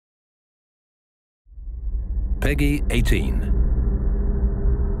Peggy 18.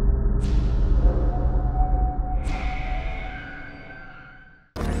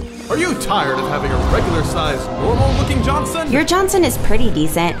 Are you tired of having a regular-sized, normal-looking Johnson? Your Johnson is pretty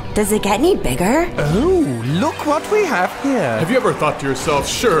decent. Does it get any bigger? Oh, look what we have here. Have you ever thought to yourself,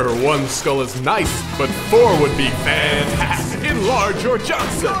 sure, one skull is nice, but four would be fantastic. Enlarge your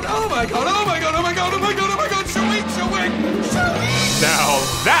Johnson. Oh my god, oh my god, oh my god, oh my god, oh my god, shoo-wee. Now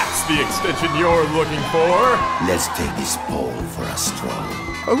that's the extension you're looking for. Let's take this pole for a stroll.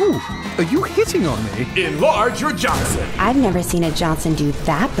 Oh, are you hitting on me? Enlarge your Johnson. I've never seen a Johnson do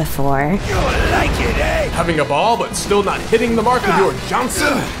that before. You like it, eh? Having a ball but still not hitting the mark of your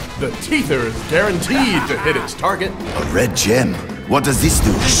Johnson? The teether is guaranteed to hit its target. A red gem. What does this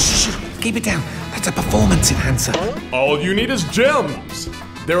do? Shh, keep it down. That's a performance enhancer. All you need is gems.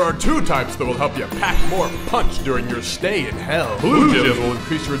 There are two types that will help you pack more punch during your stay in hell. Blue gems will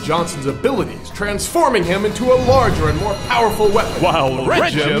increase your Johnson's abilities, transforming him into a larger and more powerful weapon. While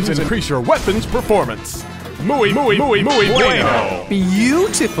red gems increase your weapon's performance. Muy bueno.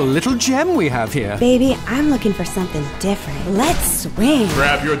 Beautiful little gem we have here. Baby, I'm looking for something different. Let's swing.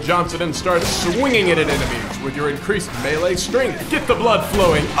 Grab your Johnson and start swinging it at enemies with your increased melee strength. Get the blood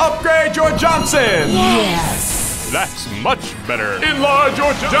flowing. Upgrade your Johnson. Yes. That's much better. Enlarge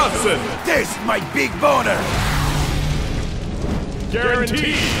your Johnson. This my big boner.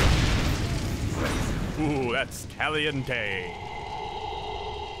 Guaranteed. Ooh, that's caliente.